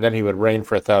place, and then he would reign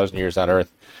for 1,000 years on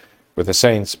earth with the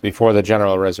saints before the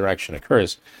general resurrection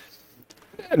occurs.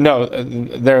 No,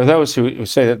 there are those who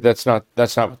say that that's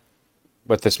not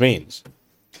what this means.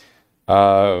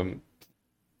 One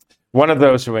of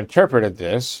those who interpreted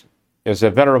this is a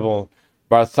venerable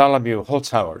Bartholomew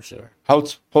Holzhauser,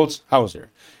 Holzhauser,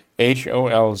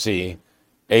 Holzhauser,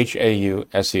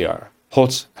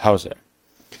 Holzhauser.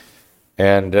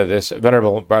 And this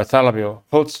venerable Bartholomew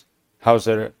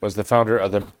Holzhauser was the founder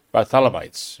of the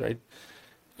Bartholomites, right?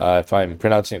 If I'm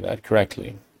pronouncing that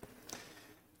correctly.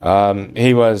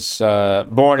 He was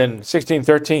born in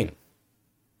 1613.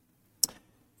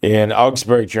 In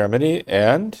Augsburg, Germany,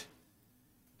 and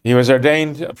he was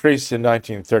ordained a priest in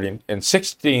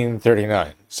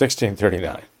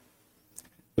 1639,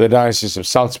 the Diocese of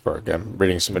Salzburg. I'm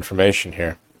reading some information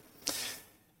here.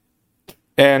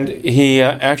 And he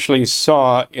actually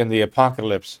saw in the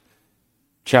Apocalypse,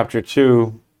 chapter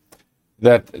 2,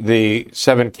 that the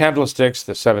 7 candlesticks,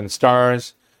 the 7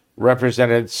 stars,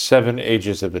 represented 7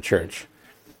 ages of the Church.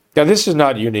 Now, this is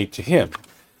not unique to him.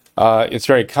 It's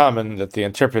very common that the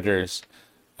interpreters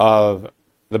of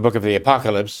the book of the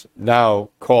Apocalypse, now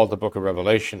called the book of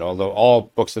Revelation, although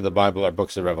all books of the Bible are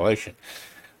books of Revelation.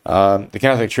 The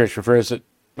Catholic Church refers it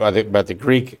by the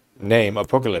Greek name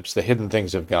Apocalypse, the hidden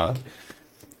things of God.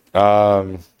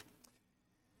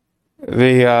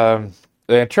 They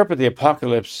interpret the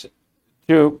Apocalypse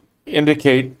to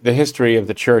indicate the history of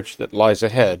the Church that lies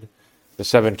ahead. The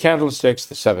 7 candlesticks,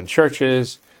 the 7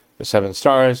 churches, the 7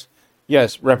 stars.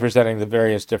 Yes, representing the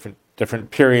various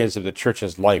different periods of the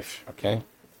Church's life, okay?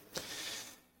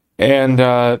 And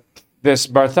this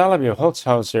Bartholomew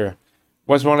Holzhauser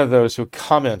was one of those who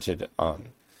commented on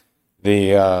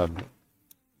the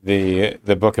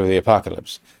book of the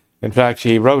Apocalypse. In fact,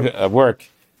 he wrote a work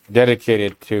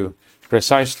dedicated to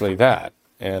precisely that,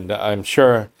 and I'm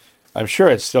sure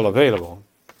it's still available.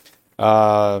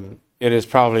 It is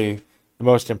probably the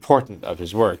most important of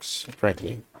his works,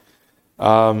 frankly.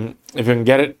 If you can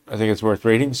get it, I think it's worth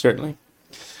reading, certainly.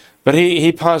 But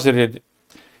he posited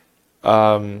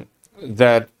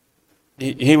that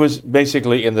he was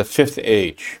basically in the 5th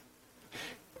age,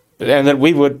 and that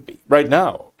we would, right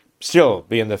now, still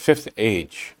be in the 5th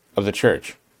age of the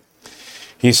Church.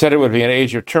 He said it would be an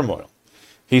age of turmoil.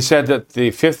 He said that the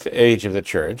 5th age of the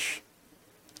Church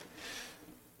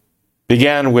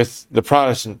began with the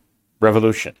Protestant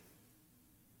Revolution.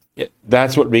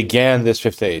 That's what began this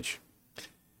fifth age.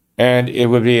 And it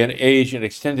would be an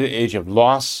extended age of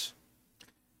loss,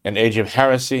 an age of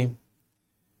heresy,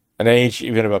 an age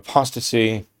even of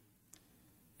apostasy.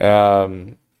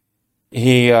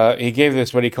 He gave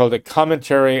this what he called a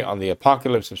commentary on the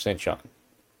Apocalypse of St. John.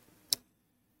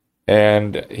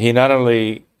 And he not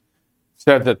only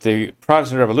said that the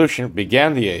Protestant Revolution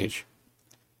began the age,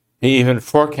 he even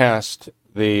forecast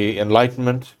the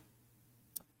Enlightenment,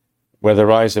 where the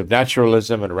rise of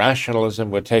naturalism and rationalism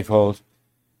would take hold.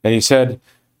 And he said,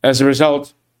 as a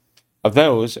result of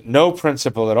those, no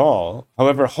principle at all,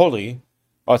 however holy,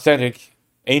 authentic,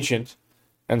 ancient,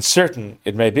 and certain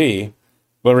it may be,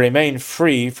 will remain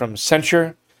free from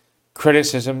censure,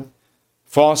 criticism,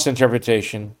 false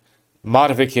interpretation,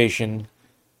 modification,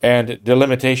 and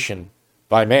delimitation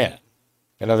by man.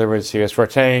 In other words, he was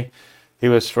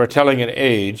foretelling an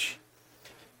age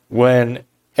when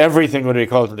everything would be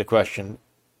called into question,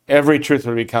 every truth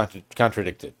would be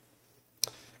contradicted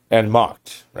and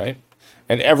mocked, right?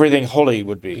 And everything holy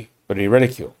would be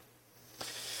ridiculed.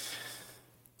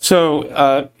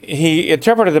 So he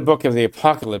interpreted the book of the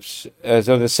Apocalypse as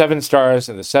though the 7 stars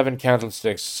and the 7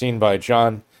 candlesticks seen by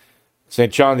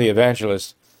St. John the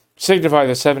Evangelist, signify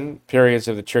the 7 periods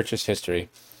of the church's history.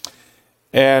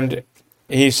 And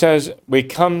he says we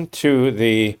come to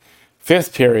the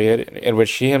 5th period in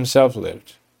which he himself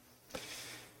lived.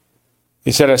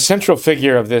 He said a central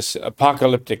figure of this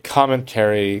apocalyptic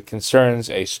commentary concerns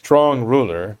a strong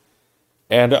ruler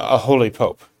and a holy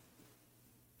pope.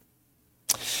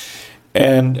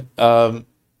 And Venerable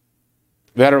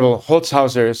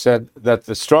Holzhauser said that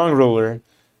the strong ruler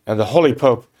and the holy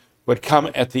pope would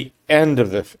come at the end of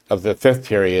the 5th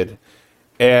period,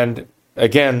 and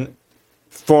again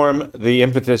form the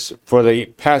impetus for the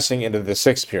passing into the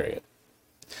 6th period.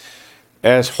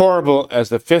 As horrible as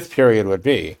the 5th period would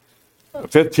be, a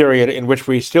 5th period in which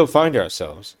we still find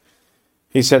ourselves,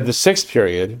 he said the 6th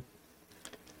period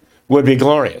would be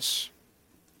glorious,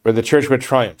 where the church would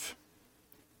triumph.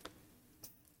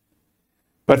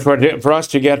 But for us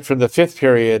to get from the 5th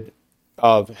period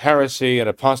of heresy and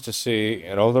apostasy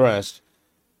and all the rest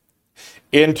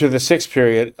into the 6th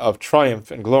period of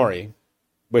triumph and glory,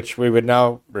 which we would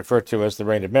now refer to as the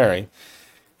reign of Mary,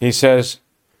 he says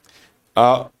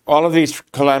all of these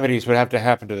calamities would have to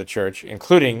happen to the church,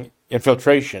 including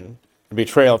infiltration and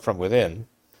betrayal from within,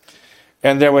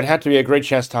 and there would have to be a great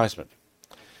chastisement.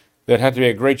 There had to be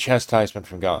a great chastisement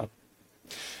from God.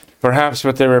 Perhaps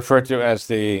what they refer to as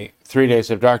the 3 days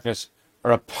of darkness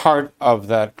are a part of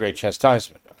that great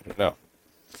chastisement. I don't know.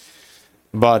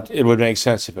 But it would make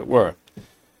sense if it were.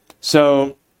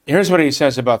 So here's what he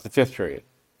says about the 5th period.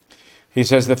 He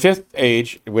says the 5th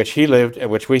age in which he lived and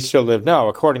which we still live now,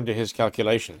 according to his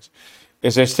calculations,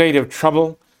 is a state of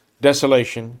trouble,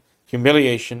 desolation,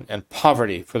 humiliation, and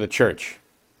poverty for the church.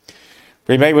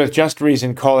 We may with just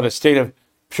reason call it a state of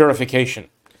purification,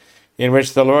 in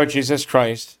which the Lord Jesus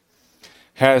Christ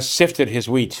has sifted his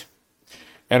wheat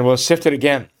and will sift it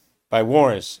again by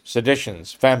wars,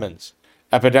 seditions, famines,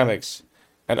 epidemics,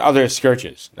 and other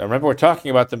scourges. Now remember, we're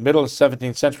talking about the middle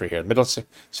 17th century here, middle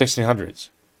 1600s.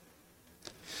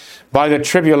 By the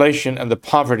tribulation and the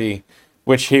poverty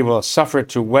which he will suffer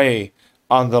to weigh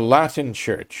on the Latin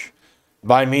Church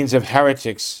by means of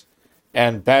heretics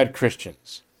and bad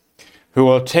Christians, who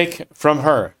will take from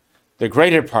her the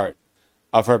greater part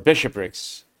of her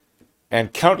bishoprics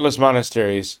and countless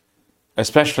monasteries,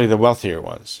 especially the wealthier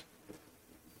ones.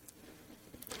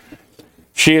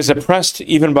 She is oppressed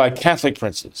even by Catholic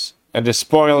princes and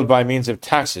despoiled by means of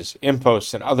taxes,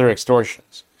 imposts, and other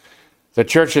extortions. The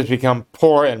church has become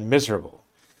poor and miserable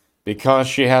because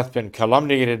she hath been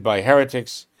calumniated by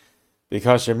heretics,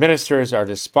 because her ministers are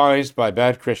despised by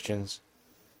bad Christians.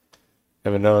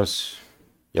 Heaven knows,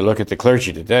 you look at the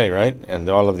clergy today, right? And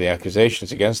all of the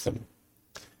accusations against them.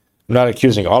 I'm not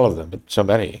accusing all of them, but so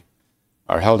many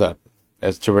are held up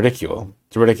as to ridicule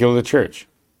the church,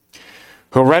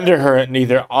 who render her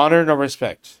neither honor nor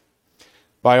respect.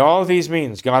 By all these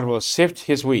means, God will sift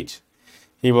his wheat.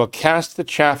 He will cast the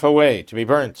chaff away to be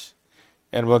burnt,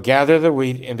 and will gather the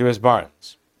wheat into his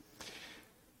barns.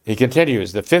 He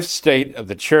continues, the 5th state of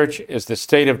the church is the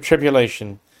state of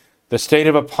tribulation, the state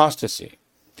of apostasy,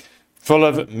 full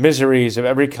of miseries of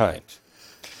every kind.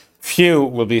 Few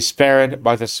will be spared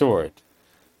by the sword,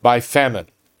 by famine,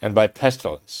 and by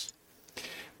pestilence.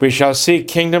 We shall see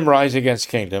kingdom rise against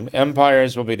kingdom.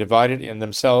 Empires will be divided in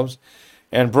themselves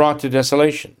and brought to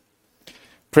desolation.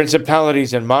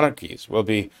 Principalities and monarchies will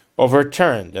be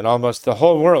overturned, and almost the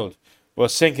whole world will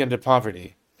sink into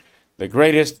poverty. The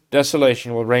greatest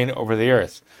desolation will reign over the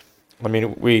earth. I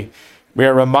mean, we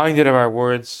are reminded of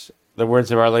the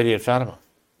words of Our Lady at Fatima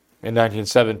in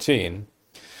 1917,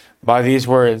 by these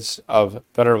words of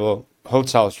Venerable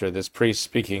Holzhauser, this priest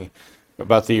speaking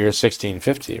about the year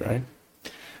 1650, right?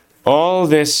 All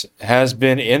this has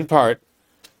been in part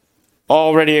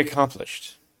already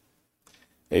accomplished.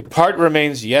 A part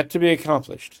remains yet to be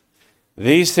accomplished.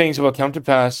 These things will come to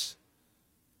pass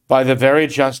by the very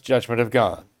just judgment of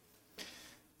God,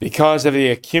 because of the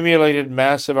accumulated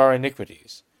mass of our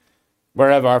iniquities,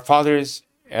 whereof our fathers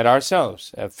and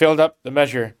ourselves have filled up the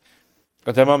measure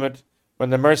at the moment when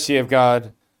the mercy of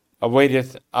God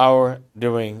awaiteth our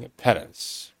doing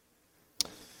penance.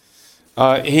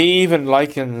 He even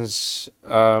likens,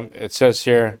 it says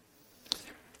here,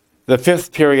 the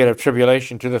fifth period of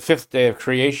tribulation to the fifth day of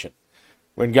creation,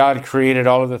 when God created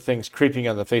all of the things creeping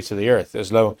on the face of the earth, as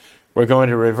though we're going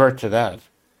to revert to that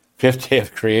fifth day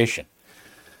of creation.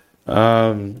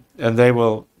 And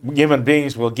human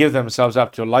beings will give themselves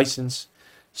up to license,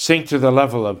 sink to the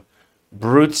level of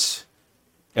brutes,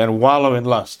 and wallow in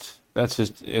lust. That's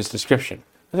his description.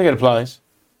 I think it applies.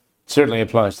 It certainly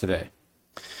applies today.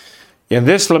 In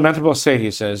this lamentable state,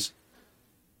 he says,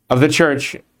 of the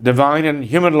church, divine and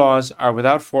human laws are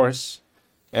without force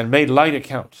and made light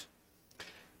account.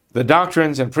 The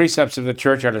doctrines and precepts of the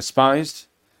church are despised.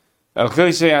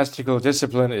 Ecclesiastical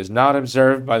discipline is not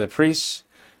observed by the priests,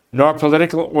 nor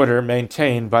political order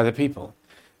maintained by the people.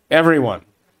 Everyone,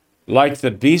 like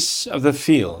the beasts of the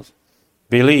field,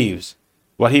 believes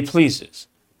what he pleases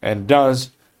and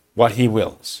does what he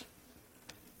wills.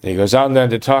 He goes on then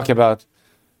to talk about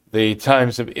the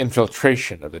times of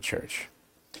infiltration of the church,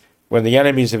 when the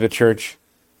enemies of the church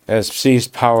have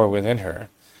seized power within her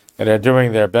and are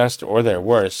doing their best or their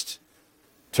worst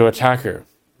to attack her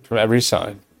from every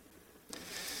side.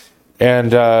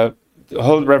 And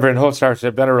Reverend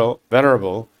Holzhauser,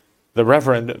 the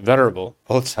Reverend Venerable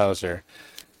Holzhauser,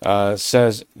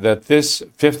 says that this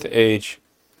fifth age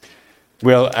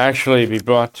will actually be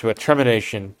brought to a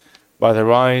termination by the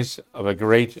rise of a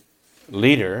great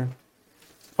leader,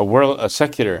 a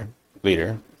secular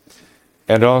leader,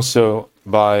 and also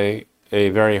by a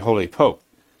very holy pope.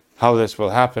 How this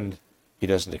will happen, he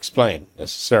doesn't explain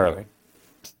necessarily.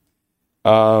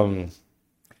 And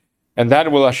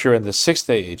that will usher in the sixth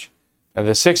age, and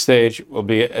the sixth age will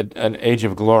be an age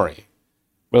of glory.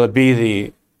 Will it be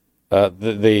the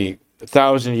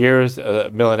 1,000 years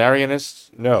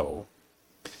millenarianists? No.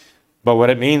 But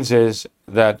what it means is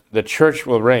that the church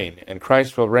will reign, and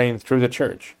Christ will reign through the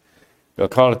church. They'll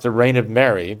call it the reign of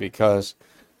Mary, because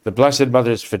the Blessed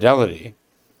Mother's fidelity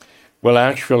will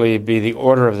actually be the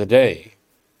order of the day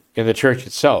in the church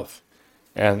itself.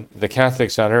 And the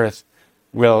Catholics on earth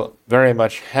will very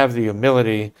much have the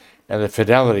humility and the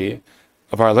fidelity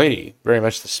of Our Lady, very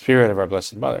much the spirit of our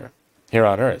Blessed Mother here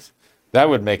on earth. That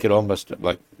would make it almost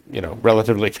like,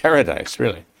 relatively paradise,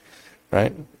 really,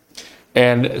 right?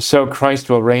 And so Christ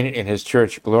will reign in his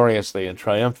church gloriously and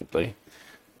triumphantly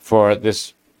for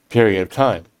this period of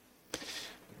time.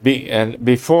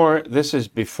 Before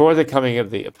the coming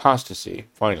of the apostasy,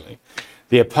 finally.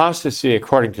 The apostasy,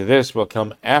 according to this, will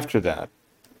come after that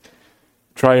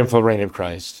triumphal reign of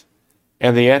Christ.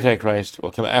 And the Antichrist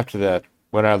will come after that,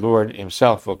 when our Lord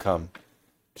himself will come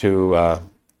to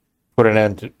put an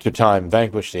end to time,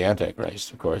 vanquish the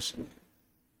Antichrist, of course.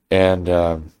 And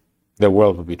the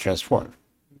world will be transformed.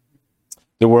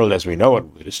 The world as we know it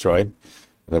will be destroyed.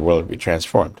 The world will be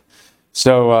transformed.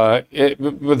 So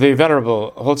the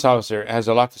Venerable Holzhauser has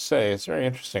a lot to say. It's very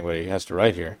interesting what he has to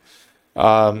write here.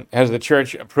 Has the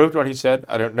church approved what he said?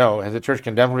 I don't know. Has the church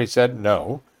condemned what he said?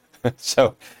 No.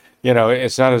 So,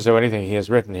 it's not as though anything he has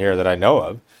written here that I know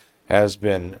of has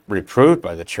been reproved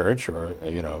by the church or,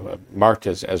 marked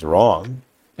as wrong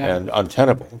and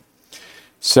untenable.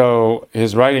 So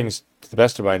his writings, to the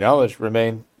best of my knowledge,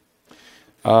 remain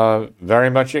very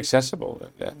much accessible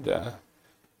and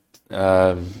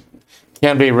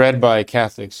can be read by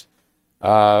Catholics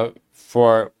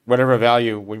for whatever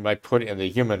value we might put in the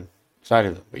human side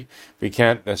of them. We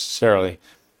can't necessarily,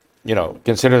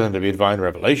 consider them to be divine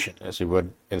revelation as we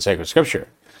would in sacred scripture.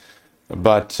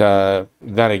 But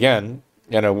then again,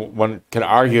 one can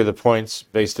argue the points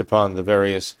based upon the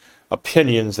various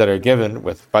opinions that are given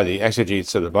by the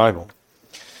exegetes of the Bible.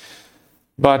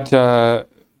 But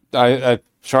as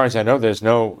far as I know, there's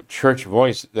no church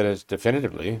voice that is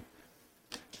definitively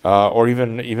or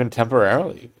even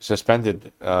temporarily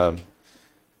suspended the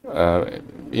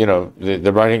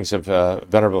writings of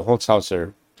Venerable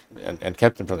Holzhauser and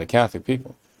kept them from the Catholic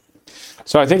people.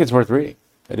 So I think it's worth reading.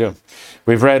 I do.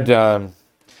 We've read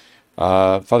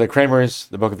Father Kramer's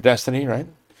The Book of Destiny, right?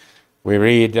 We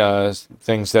read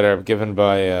things that are given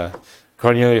by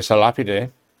Cornelius a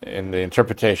Lapide in the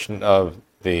interpretation of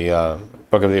the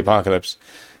Book of the Apocalypse,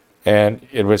 and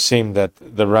it would seem that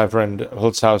the Reverend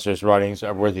Holzhauser's writings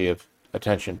are worthy of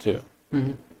attention too.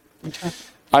 Mm-hmm. Okay.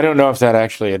 I don't know if that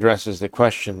actually addresses the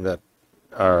question that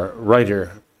our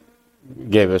writer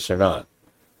gave us or not.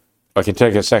 I can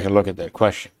take a second look at that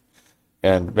question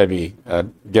and maybe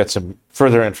get some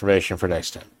further information for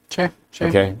next time. Sure.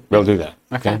 Okay, we'll do that.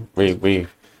 Okay. We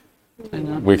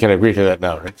can agree to that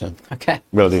now, right? Okay.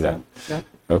 We'll do that. Yeah.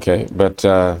 Okay, but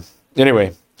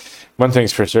anyway, one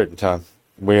thing's for certain, Tom.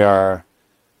 We are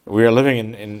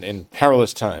living in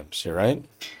perilous times here, right?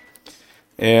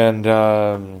 And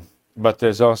but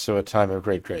there's also a time of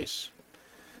great grace.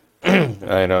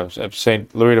 I know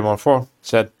Saint Louis de Montfort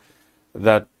said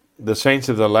that the saints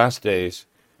of the last days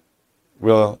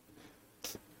will,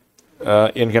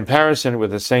 in comparison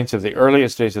with the saints of the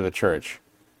earliest days of the church,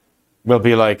 will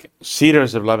be like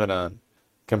cedars of Lebanon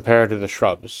compared to the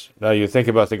shrubs. Now you think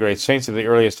about the great saints of the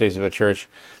earliest days of the church,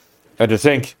 and to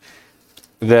think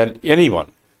that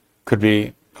anyone could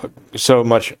be so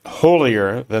much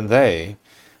holier than they,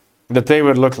 that they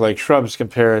would look like shrubs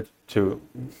compared to,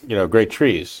 great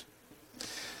trees.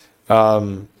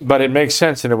 But it makes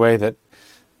sense in a way that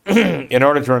in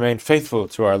order to remain faithful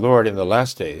to our Lord in the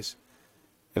last days,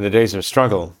 in the days of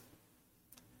struggle,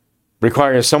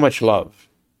 requires so much love,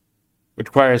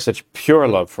 requires such pure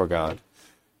love for God,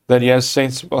 that yes,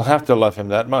 saints will have to love him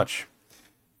that much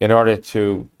in order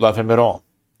to love him at all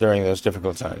during those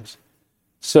difficult times.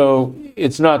 So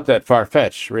it's not that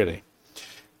far-fetched, really.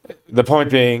 The point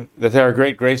being that there are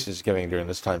great graces giving during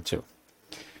this time too.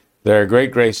 There are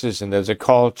great graces, and there's a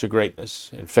call to greatness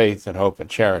in faith and hope and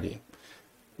charity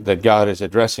that God is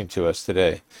addressing to us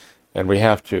today. And we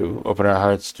have to open our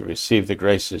hearts to receive the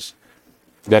graces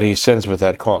that he sends with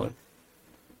that calling,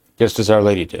 just as Our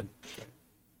Lady did.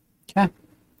 Okay.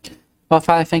 Well,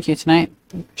 Father, thank you tonight.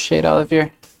 Appreciate all of your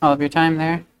time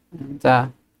there, and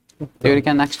we'll do it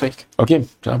again next week. Okay,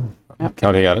 Tom. Yep.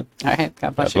 Counting on it. All right.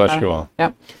 God bless God you. bless Father. you all.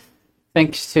 Yep.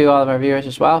 Thanks to all of our viewers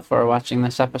as well for watching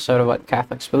this episode of What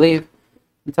Catholics Believe.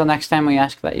 Until next time, we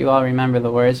ask that you all remember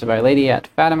the words of Our Lady at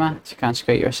Fatima, to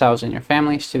consecrate yourselves and your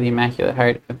families to the Immaculate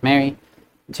Heart of Mary,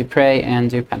 to pray and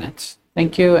do penance.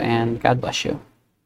 Thank you, and God bless you.